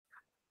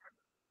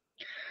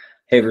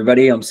Hey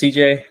everybody, I'm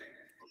CJ.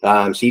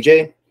 I'm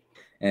CJ.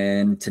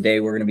 And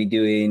today we're going to be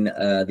doing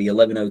the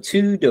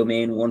 1102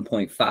 domain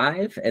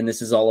 1.5, and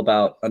this is all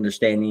about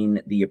understanding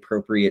the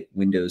appropriate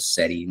Windows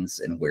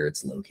settings and where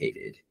it's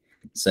located.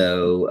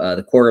 So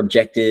the core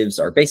objectives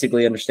are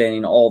basically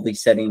understanding all the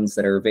settings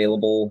that are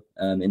available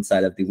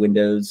inside of the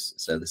Windows.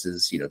 So this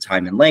is,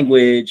 time and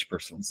language,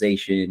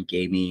 personalization,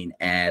 gaming,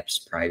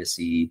 apps,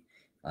 privacy,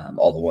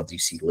 all the ones you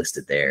see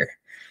listed there.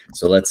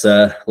 So let's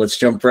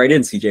jump right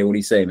in, CJ. What do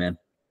you say, man?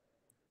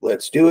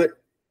 Let's do it.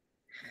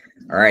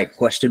 All right,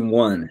 question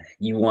 1.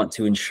 You want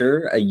to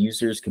ensure a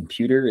user's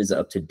computer is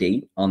up to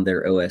date on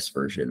their OS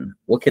version.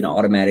 What can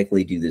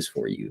automatically do this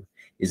for you?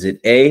 Is it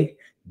A,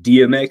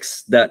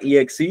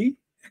 dmx.exe?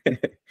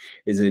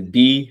 Is it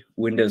B,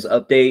 Windows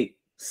Update?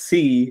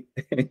 C,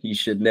 you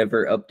should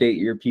never update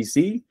your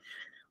PC?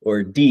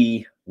 Or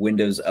D,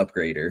 Windows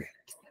Upgrader?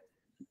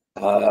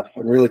 I'm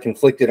really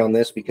conflicted on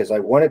this because I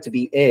want it to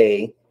be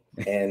A,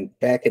 and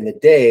back in the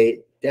day,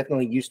 it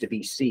definitely used to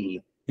be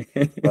C.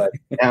 But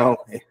now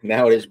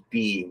it is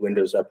B,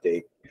 Windows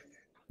Update.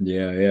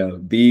 Yeah.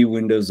 B,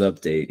 Windows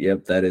Update.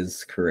 Yep, that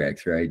is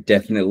correct, right?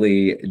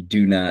 Definitely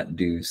do not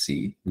do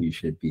C. You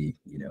should be,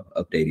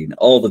 updating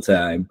all the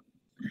time.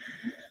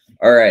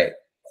 All right,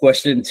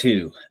 question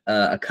 2.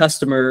 A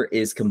customer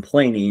is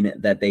complaining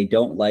that they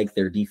don't like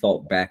their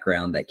default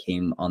background that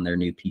came on their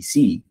new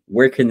PC.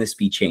 Where can this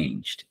be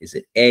changed? Is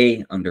it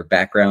A, under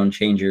background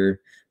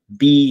changer,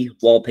 B,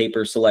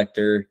 wallpaper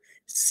selector,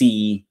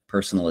 C,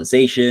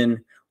 personalization,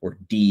 or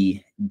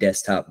D,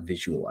 desktop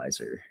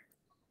visualizer?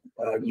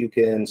 You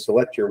can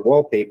select your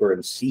wallpaper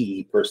and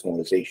C,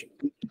 personalization.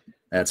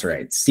 That's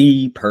right.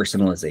 C,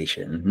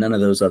 personalization. None of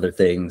those other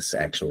things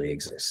actually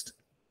exist.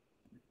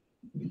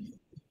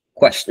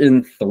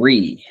 Question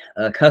 3.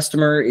 A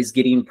customer is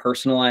getting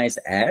personalized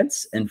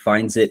ads and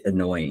finds it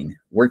annoying.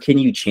 Where can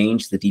you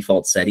change the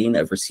default setting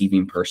of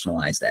receiving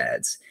personalized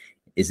ads?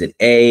 Is it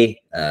A,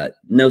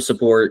 no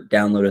support,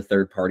 download a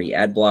third-party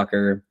ad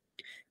blocker,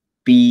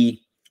 B,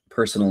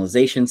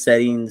 personalization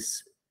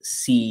settings,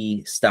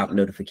 C, stop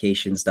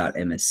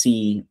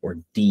notifications.msc, or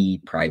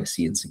D,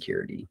 privacy and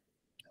security?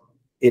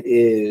 It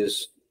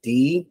is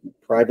D,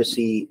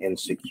 privacy and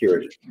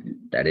security.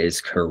 That is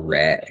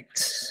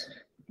correct.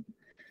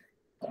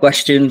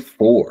 Question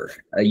 4.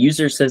 A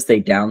user says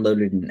they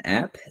downloaded an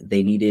app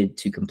they needed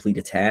to complete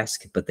a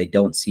task, but they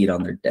don't see it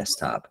on their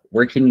desktop.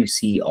 Where can you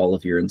see all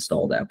of your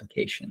installed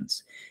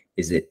applications?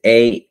 Is it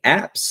A,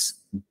 apps,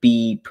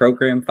 B,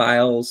 program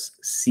files,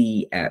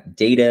 C, app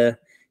data,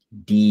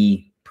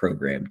 D,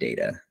 program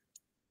data?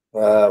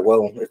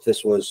 Well, if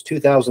this was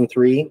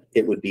 2003,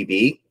 it would be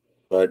B,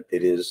 but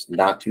it is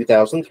not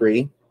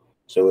 2003,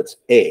 so it's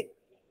A.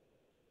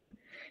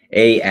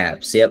 A,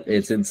 apps. Yep,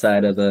 it's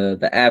inside of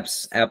the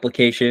apps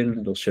application.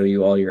 It'll show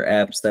you all your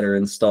apps that are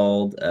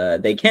installed.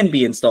 They can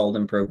be installed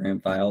in program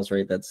files,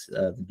 right? That's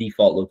the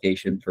default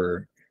location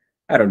for,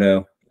 I don't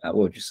know, what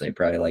would you say,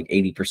 probably like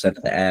 80%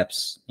 of the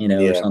apps,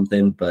 or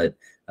something, but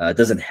it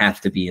doesn't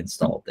have to be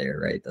installed there,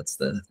 right? That's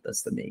the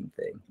main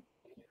thing.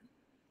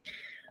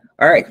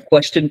 All right,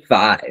 question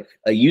 5.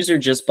 A user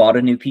just bought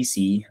a new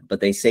PC,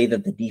 but they say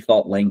that the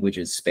default language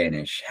is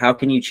Spanish. How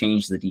can you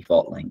change the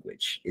default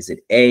language? Is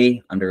it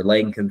A, under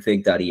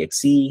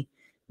langconfig.exe,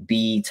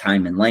 B,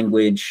 time and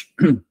language,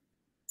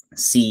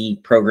 C,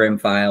 program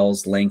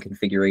files,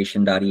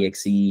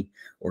 langconfiguration.exe,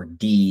 or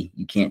D,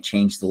 you can't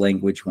change the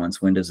language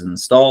once Windows is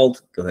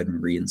installed? Go ahead and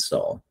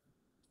reinstall.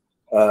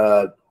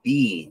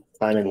 B,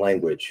 time and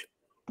language.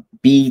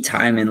 B,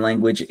 time and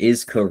language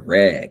is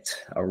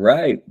correct. All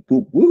right.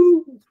 Woo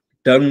woo.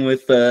 Done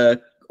with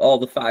all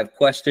the 5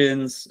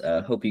 questions.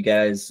 Hope you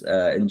guys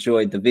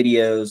enjoyed the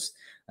videos.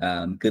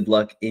 Good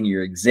luck in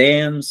your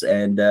exams,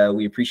 and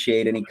we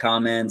appreciate any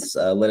comments.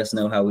 Let us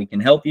know how we can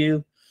help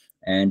you,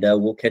 and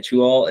we'll catch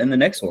you all in the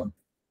next one.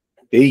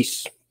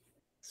 Peace.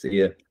 See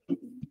ya.